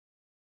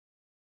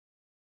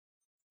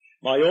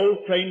My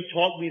old friend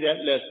taught me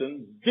that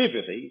lesson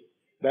vividly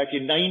back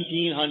in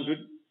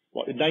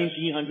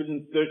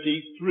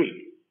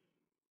 1933.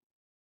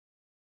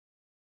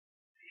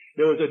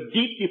 There was a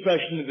deep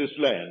depression in this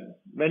land.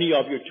 Many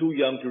of you are too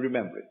young to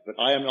remember it, but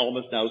I am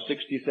almost now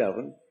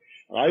 67.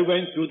 I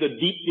went through the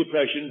deep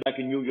depression back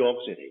in New York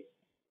City.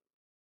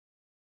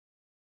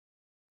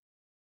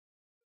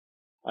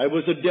 I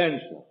was a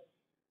dancer,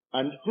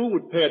 and who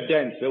would pay a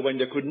dancer when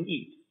they couldn't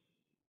eat?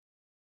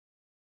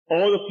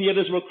 All the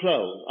theaters were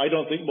closed. I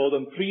don't think more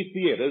than 3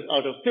 theaters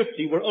out of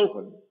 50 were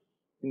open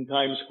in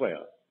Times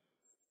Square.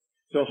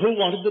 So who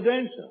wanted the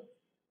dancer?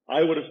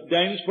 I would have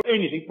danced for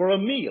anything, for a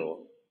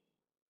meal.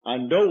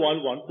 And no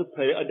one wanted to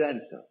pay a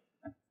dancer.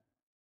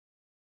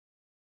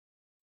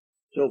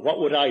 So what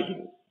would I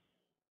do?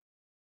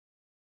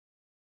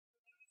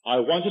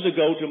 I wanted to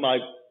go to my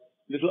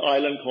little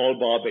island called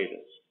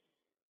Barbados.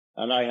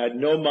 And I had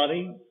no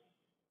money.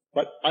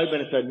 But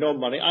when I said no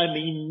money, I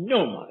mean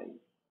no money.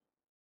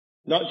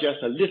 Not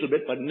just a little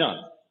bit, but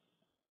none.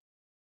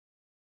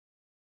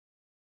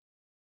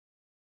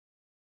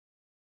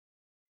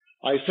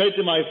 I said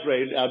to my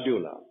friend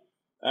Abdullah,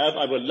 Ab,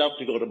 I would love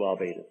to go to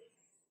Barbados.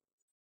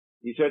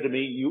 He said to me,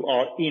 you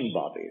are in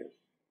Barbados.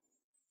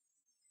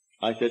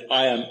 I said,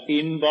 I am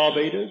in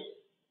Barbados?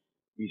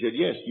 He said,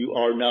 yes, you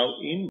are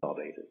now in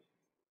Barbados.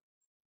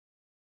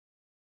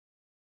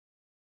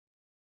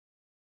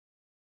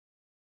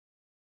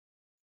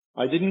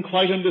 I didn't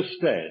quite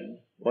understand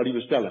what he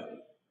was telling me.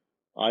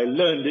 I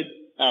learned it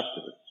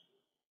afterwards.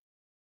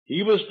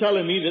 He was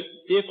telling me that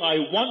if I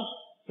want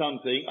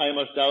something, I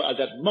must now, at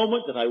that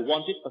moment that I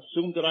want it,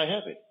 assume that I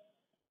have it.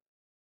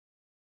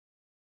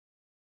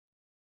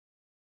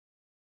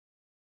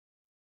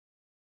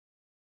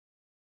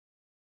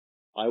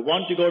 I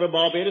want to go to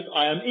Barbados.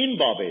 I am in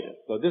Barbados.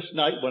 So this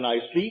night when I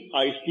sleep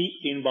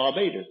in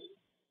Barbados.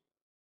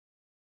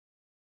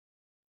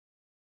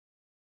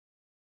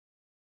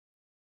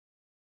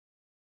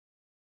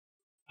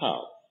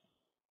 How?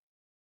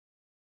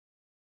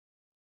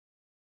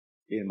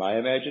 In my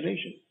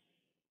imagination.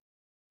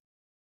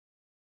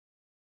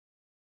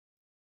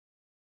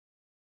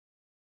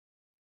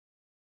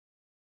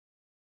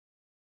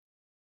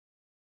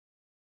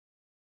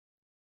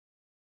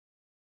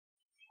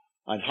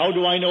 And how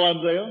do I know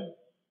I'm there?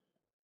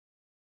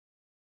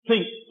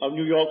 Think of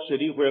New York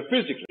City, where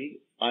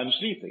physically I'm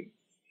sleeping,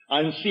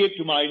 and see it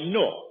to my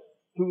north,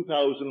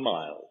 2,000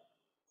 miles,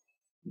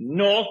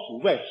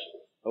 northwest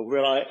of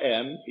where I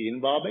am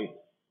in Barbados.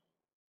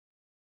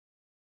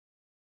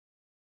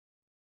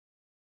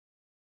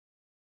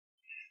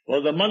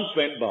 Well, the months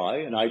went by,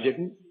 and I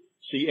didn't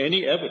see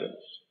any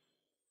evidence.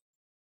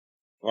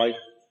 I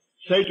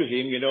say to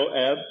him, you know,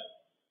 Ab,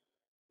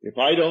 if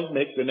I don't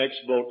make the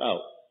next boat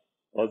out,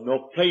 or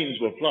no planes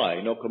were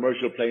flying, no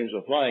commercial planes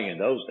were flying in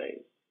those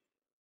days,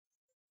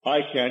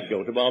 I can't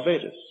go to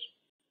Barbados.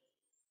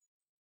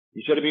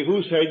 He said to me,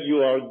 who said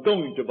you are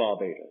going to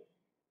Barbados?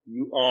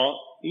 You are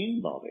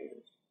in Barbados.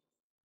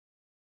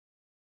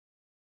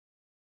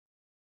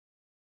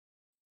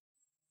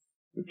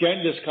 You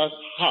can't discuss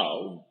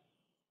how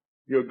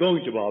you're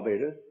going to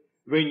Barbados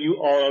when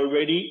you are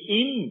already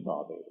in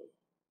Barbados.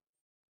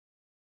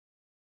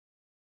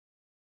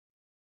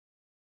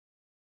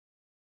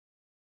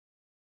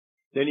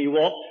 Then he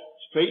walked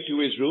straight to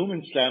his room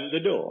and slammed the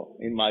door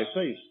in my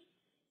face,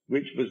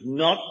 which was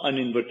not an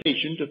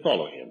invitation to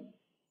follow him.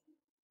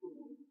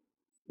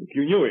 If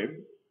you knew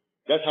him,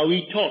 that's how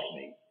he taught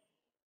me.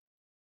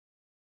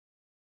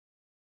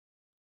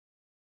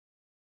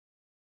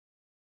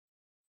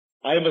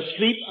 I am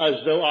asleep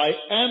as though I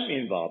am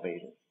in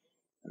Barbados.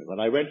 And when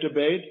I went to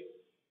bed,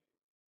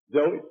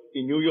 though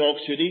in New York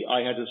City,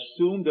 I had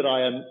assumed that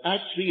I am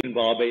actually in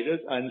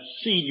Barbados and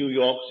see New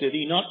York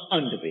City not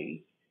under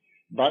me,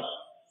 but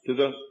to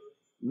the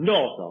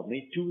north of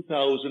me,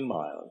 2,000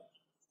 miles.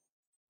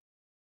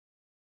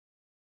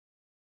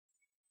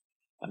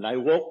 And I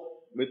woke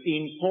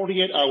within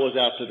 48 hours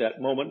after that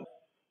moment,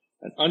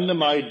 and under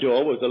my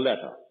door was a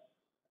letter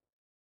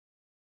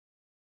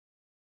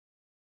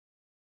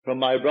from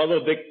my brother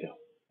Victor.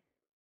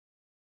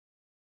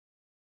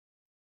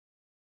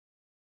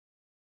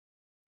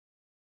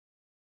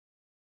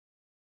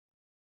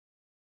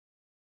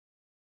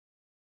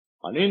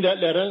 And in that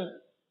letter,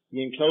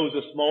 he enclosed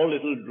a small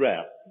little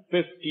draft,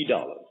 $50.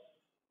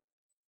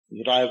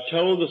 That I have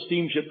told the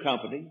steamship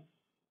company,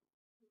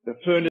 the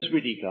Furnace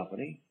Whitty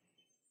Company,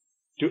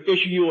 to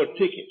issue you a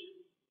ticket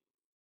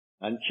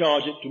and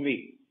charge it to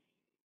me.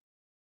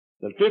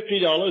 The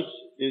 $50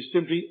 is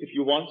simply if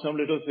you want some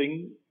little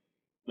thing,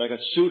 like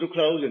a suit of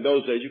clothes. In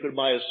those days, you could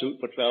buy a suit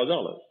for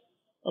 $12,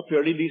 a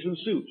fairly decent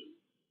suit.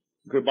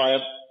 You could buy a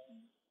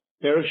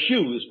pair of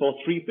shoes for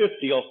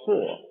 $3.50 or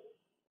 $4.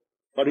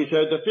 But he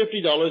said the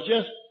 $50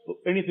 just for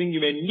anything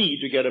you may need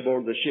to get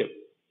aboard the ship.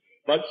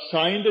 But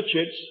sign the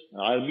chits,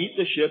 I'll meet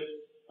the ship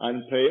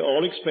and pay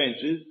all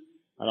expenses,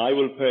 and I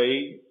will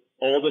pay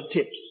all the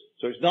tips.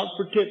 So it's not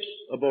for tips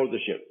aboard the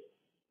ship.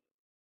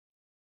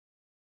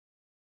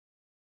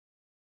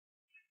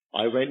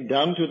 I went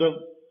down to the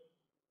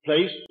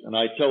place and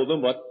I told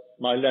them what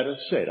my letter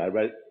said. I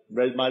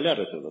read my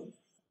letter to them.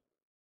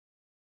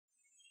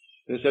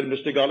 They said,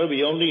 Mr. Goddard,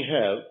 we only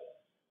have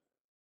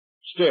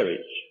steerage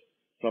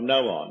from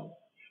now on.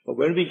 But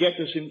when we get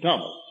to St.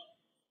 Thomas,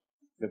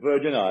 the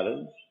Virgin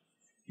Islands,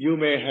 you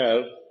may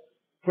have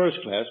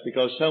first class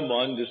because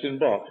someone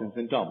disembarked in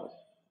St. Thomas.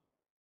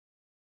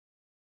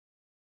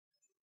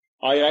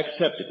 I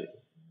accepted it.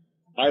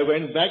 I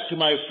went back to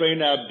my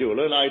friend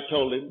Abdullah and I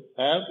told him,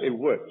 it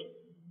worked.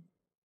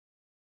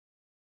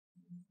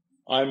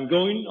 I'm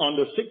going on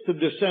the 6th of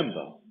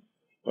December,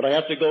 but I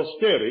have to go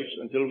steerage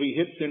until we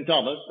hit St.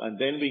 Thomas, and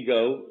then we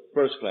go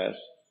first class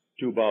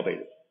to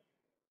Barbados.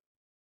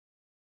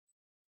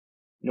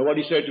 You know what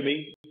he said to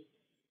me?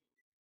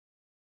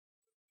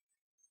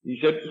 He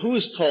said, who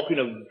is talking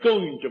of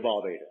going to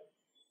Barbados?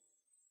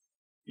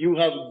 You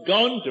have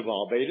gone to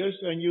Barbados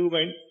and you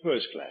went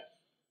first class.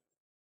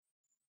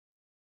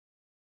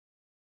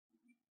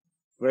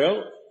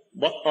 Well,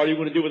 what are you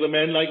going to do with a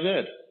man like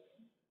that?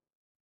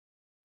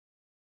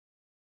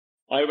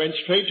 I went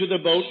straight to the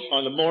boat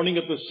on the morning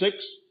of the 6th,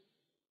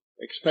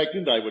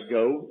 expecting I would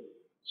go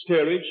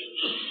steerage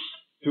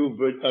to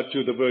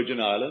the Virgin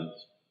Islands,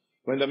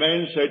 when the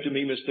man said to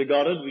me, Mr.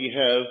 Goddard, we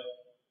have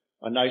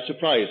a nice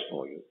surprise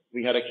for you.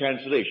 We had a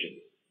cancellation,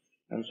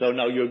 and so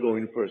now you're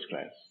going first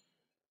class.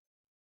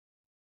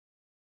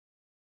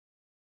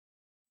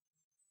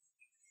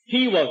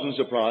 He wasn't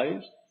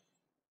surprised.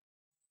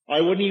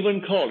 I wouldn't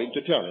even call him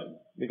to tell him,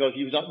 because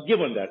he was not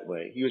given that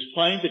way. He was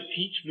trying to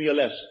teach me a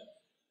lesson.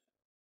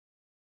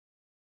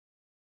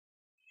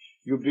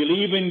 You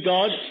believe in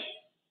God,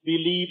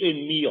 believe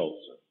in me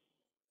also.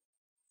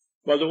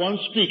 Well, the one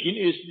speaking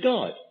is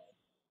God.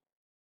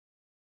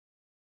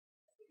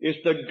 It's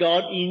the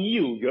God in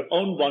you, your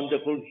own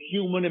wonderful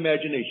human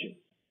imagination.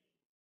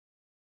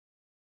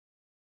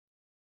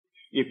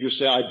 If you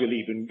say, I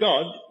believe in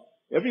God,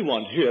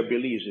 everyone here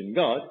believes in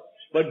God,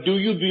 but do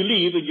you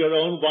believe in your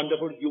own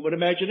wonderful human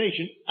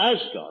imagination as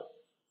God?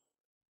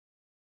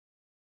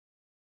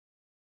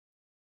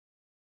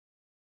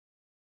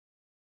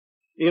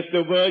 If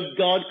the word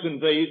God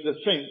conveys the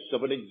sense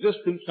of an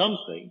existent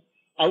something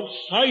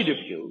outside of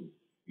you,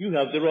 you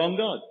have the wrong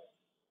God.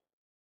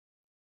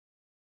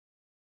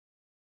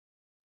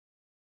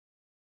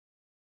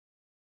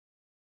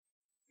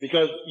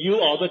 Because you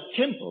are the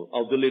temple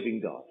of the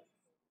living God,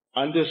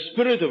 and the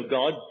Spirit of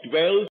God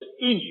dwells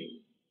in you.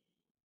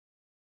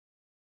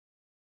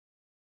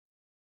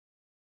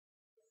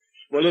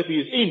 Well, if he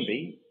is in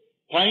me,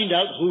 find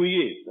out who he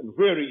is and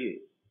where he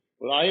is.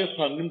 Well, I have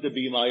found him to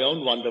be my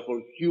own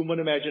wonderful human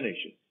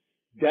imagination.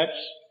 That's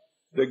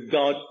the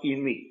God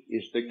in me.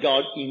 It's the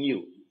God in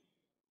you.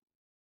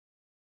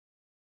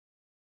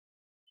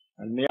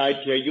 And may I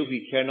tell you,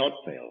 he cannot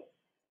fail.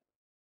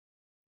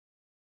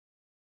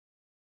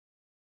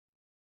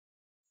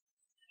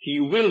 He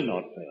will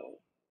not fail.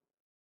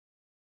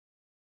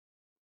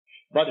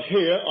 But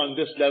here on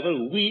this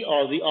level, we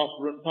are the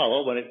operant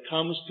power when it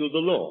comes to the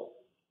law.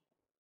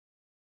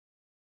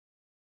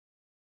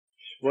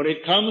 When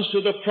it comes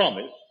to the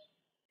promise,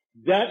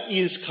 that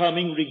is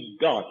coming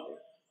regardless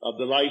of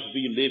the life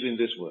we live in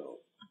this world.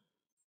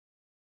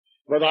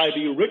 Whether I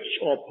be rich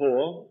or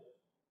poor,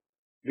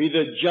 be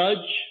the judge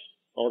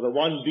or the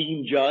one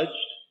being judged,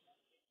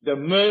 the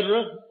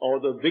murderer or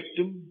the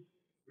victim,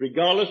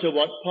 regardless of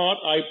what part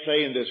I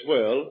play in this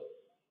world,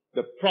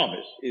 the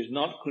promise is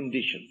not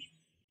conditioned.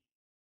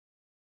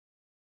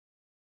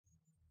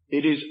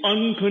 It is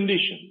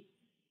unconditioned.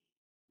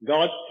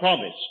 God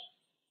promised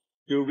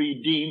to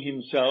redeem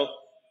himself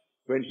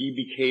when he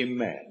became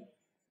man.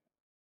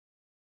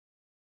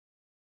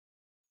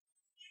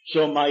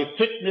 So my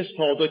fitness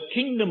for the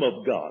kingdom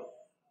of God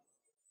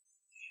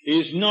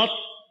is not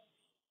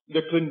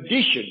the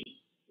condition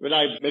when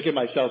I'm making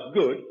myself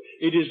good.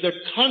 It is the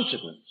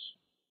consequence,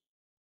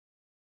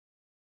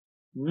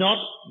 not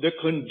the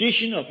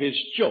condition of his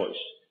choice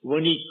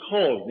when he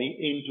called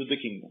me into the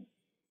kingdom.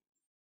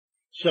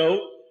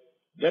 So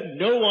let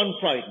no one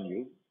frighten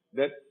you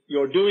that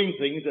you're doing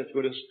things that's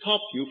going to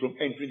stop you from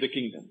entering the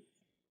kingdom.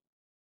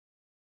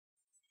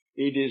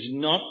 It is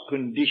not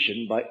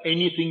conditioned by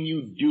anything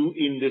you do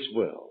in this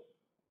world.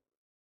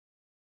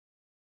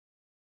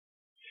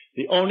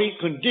 The only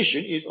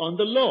condition is on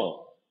the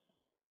law.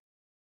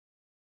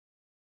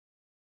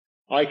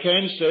 I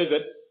can say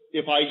that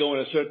if I go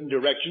in a certain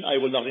direction, I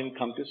will not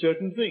encounter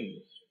certain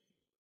things.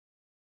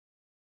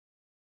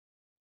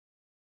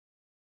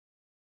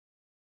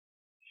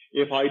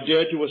 If I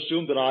dare to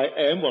assume that I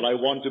am what I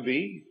want to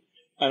be,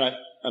 and I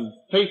am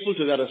faithful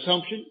to that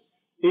assumption,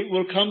 it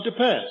will come to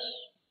pass.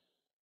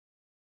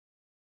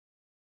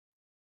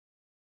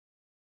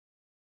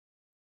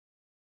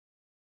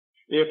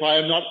 If I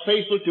am not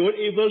faithful to it,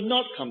 it will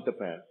not come to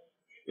pass.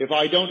 If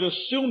I don't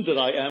assume that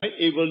I am it,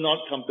 it will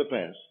not come to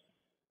pass.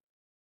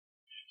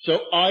 So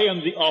I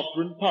am the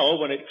operant power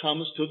when it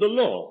comes to the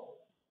law.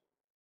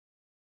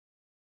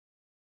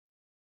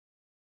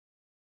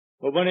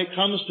 But when it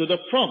comes to the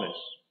promise,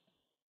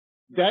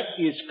 that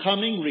is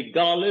coming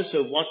regardless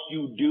of what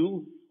you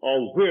do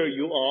or where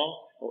you are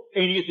or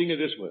anything in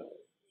this world.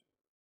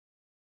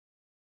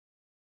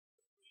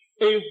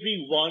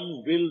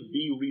 everyone will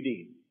be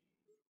redeemed.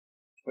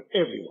 But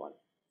everyone.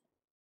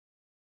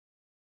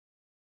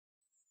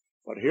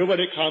 But here when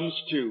it comes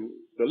to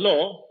the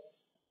law,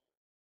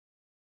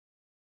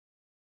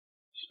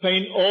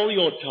 spend all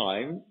your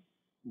time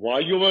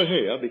while you are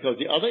here, because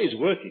the other is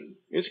working,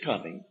 is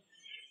coming.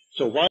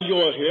 So while you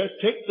are here,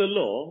 take the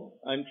law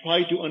and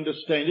try to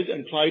understand it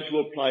and try to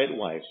apply it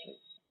wisely.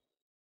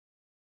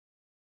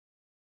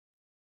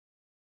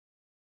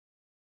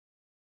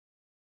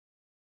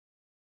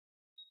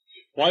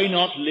 Why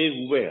not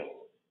live well?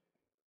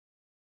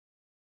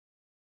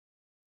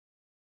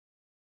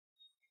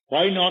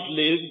 Why not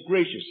live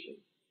graciously?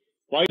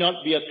 Why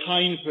not be a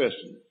kind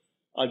person,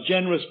 a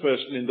generous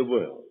person in the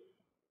world?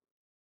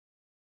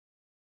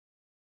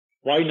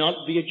 Why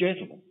not be a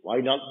gentleman? Why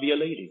not be a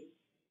lady?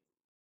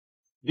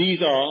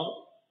 These are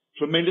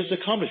tremendous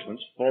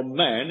accomplishments for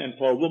man and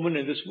for woman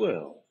in this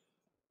world.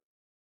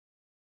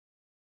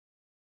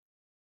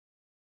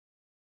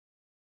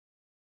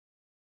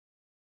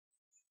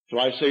 So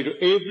I say to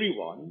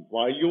everyone,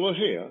 while you are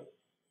here,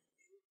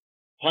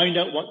 find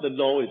out what the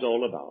law is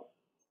all about.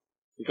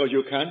 Because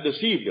you can't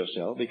deceive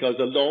yourself, because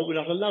the law will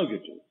not allow you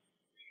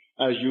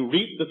to. As you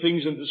reap the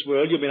things in this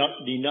world, you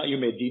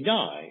may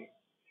deny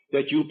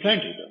that you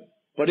planted them,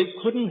 but it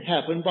couldn't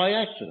happen by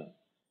accident.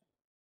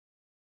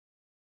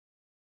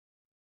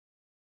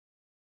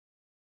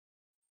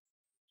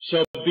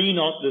 So be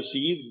not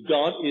deceived,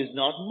 God is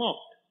not mocked.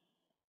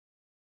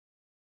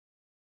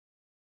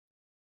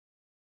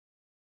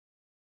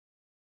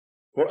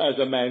 For as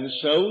a man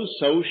sows,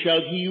 so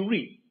shall he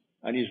reap.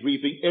 And he's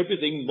reaping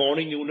everything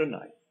morning, noon, and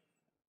night.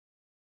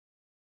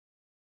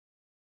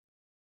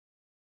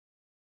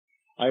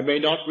 I may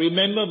not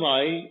remember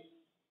my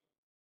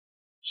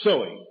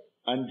sowing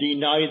and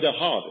deny the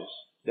harvest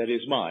that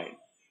is mine,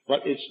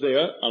 but it's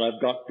there and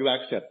I've got to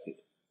accept it.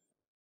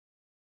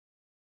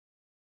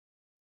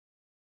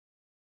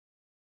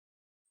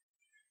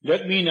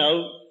 Let me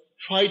now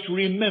try to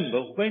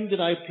remember, when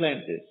did I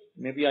plant this?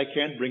 Maybe I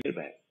can't bring it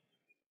back.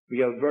 We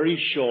have very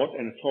short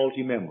and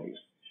faulty memories,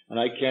 and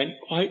I can't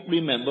quite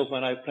remember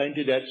when I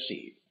planted that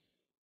seed.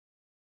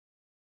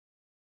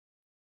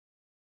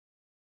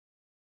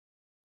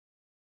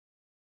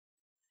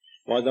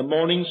 Why, the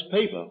morning's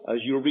paper, as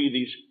you read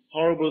these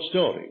horrible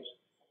stories,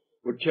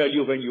 would tell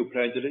you when you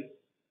planted it.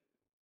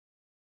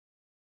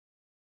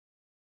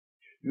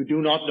 You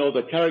do not know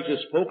the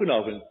characters spoken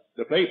of in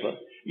the paper,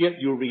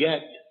 yet you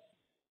react.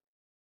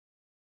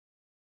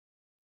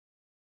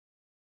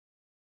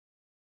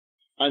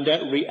 And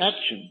that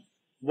reaction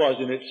was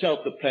in itself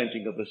the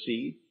planting of the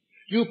seed.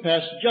 You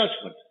pass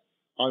judgment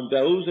on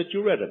those that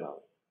you read about.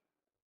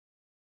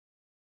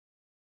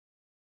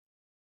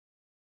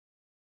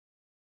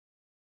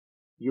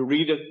 You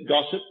read the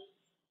gossip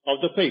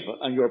of the paper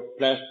and you're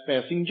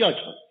passing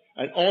judgment.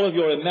 And all of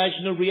your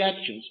imaginary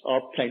reactions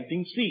are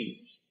planting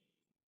seeds.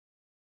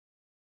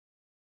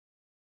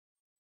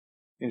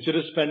 Instead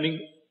of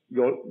spending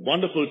your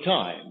wonderful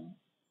time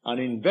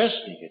and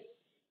investing it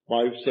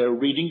by, say,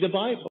 reading the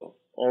Bible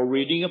or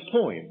reading a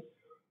poem,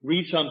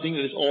 read something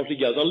that is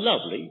altogether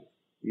lovely,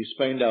 we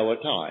spend our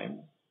time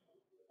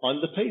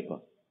on the paper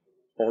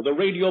or the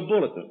radio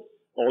bulletin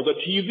or the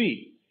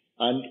TV,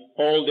 and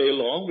all day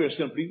long we're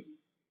simply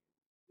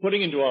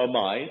putting into our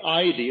mind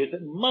ideas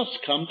that must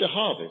come to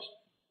harvest.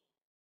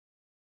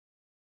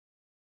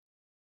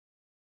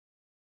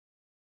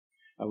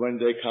 And when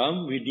they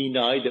come, we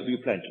deny that we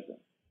planted them.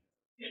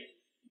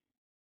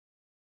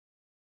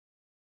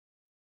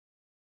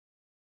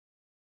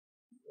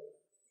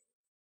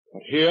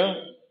 But here,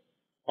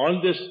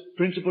 on this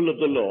principle of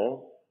the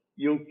law,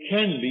 you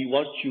can be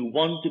what you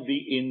want to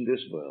be in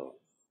this world.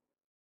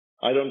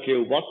 I don't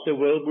care what the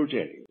world will tell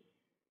you.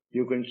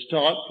 You can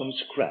start from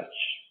scratch.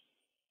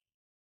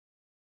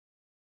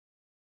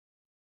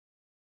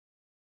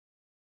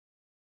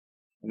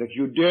 And if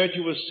you dare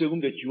to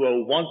assume that you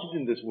are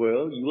wanted in this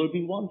world, you will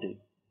be wanted.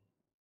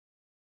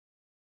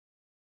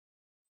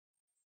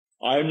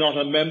 I am not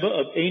a member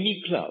of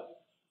any club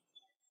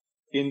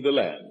in the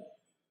land.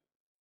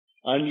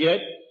 And yet,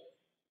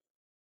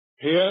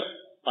 here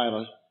I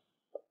am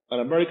an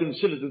American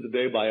citizen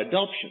today by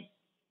adoption.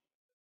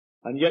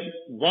 And yet,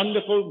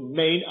 wonderful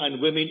men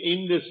and women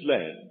in this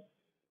land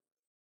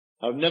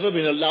have never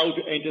been allowed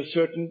to enter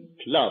certain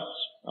clubs.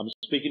 I'm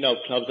speaking of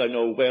clubs I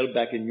know well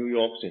back in New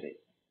York City.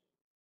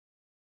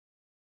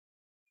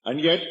 And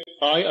yet,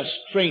 I, a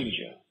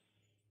stranger,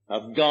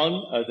 have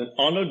gone as an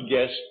honored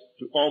guest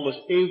to almost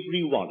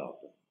every one of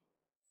them.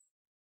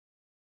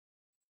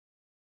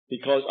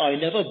 Because I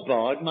never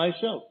barred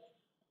myself.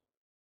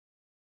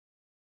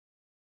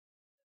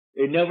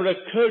 It never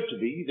occurred to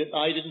me that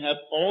I didn't have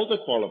all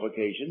the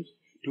qualifications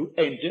to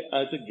enter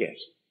as a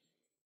guest.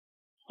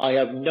 I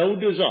have no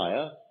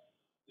desire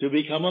to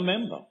become a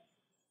member.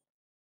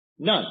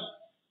 None.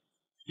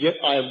 Yet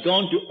I have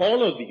gone to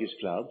all of these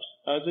clubs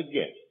as a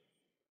guest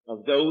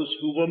of those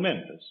who were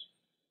members.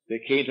 They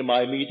came to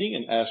my meeting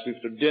and asked me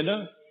for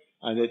dinner,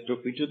 and they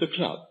took me to the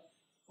club,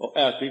 or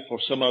asked me for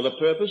some other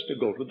purpose to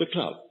go to the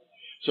club.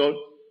 So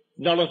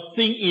Not a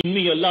thing in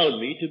me allowed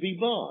me to be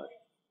barred,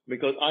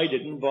 because I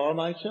didn't bar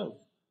myself.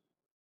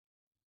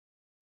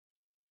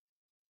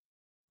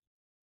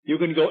 You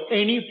can go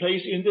any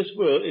place in this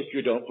world if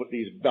you don't put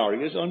these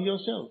barriers on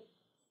yourself.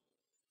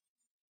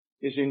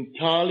 It's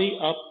entirely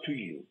up to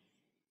you.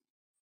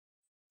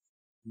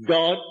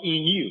 God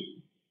in you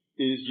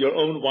is your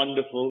own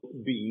wonderful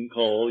being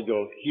called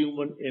your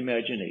human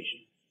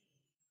imagination.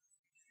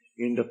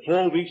 In the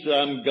 4 weeks that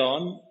I'm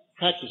gone,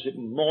 practice it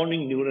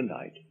morning, noon, and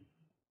night.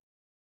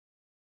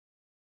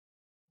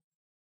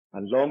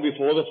 And long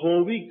before the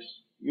 4 weeks,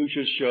 you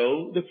should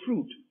show the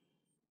fruit.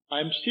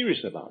 I'm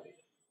serious about it.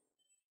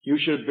 You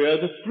should bear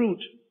the fruit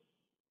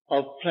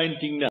of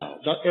planting now.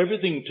 Not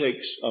everything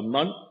takes a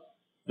month.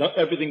 Not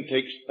everything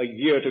takes a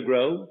year to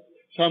grow.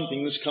 Some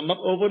things come up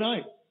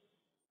overnight.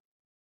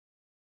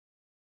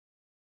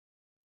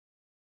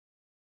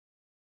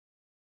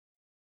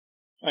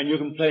 And you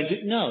can plant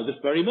it now, this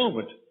very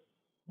moment,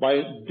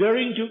 by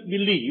daring to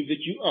believe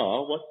that you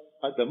are what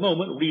at the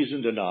moment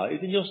reason denies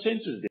and your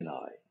senses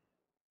deny.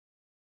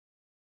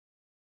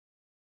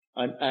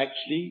 And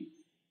actually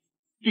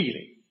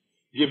feeling.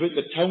 Give it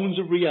the tones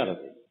of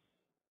reality.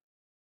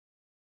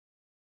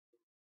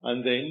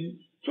 And then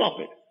drop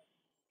it.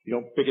 You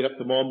don't pick it up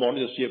tomorrow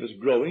morning to see if it's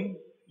growing.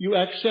 You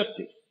accept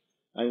it.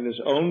 And in its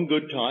own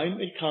good time,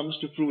 it comes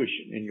to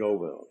fruition in your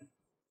world.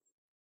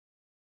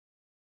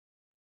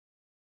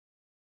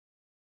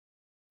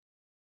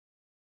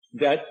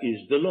 That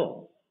is the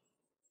law.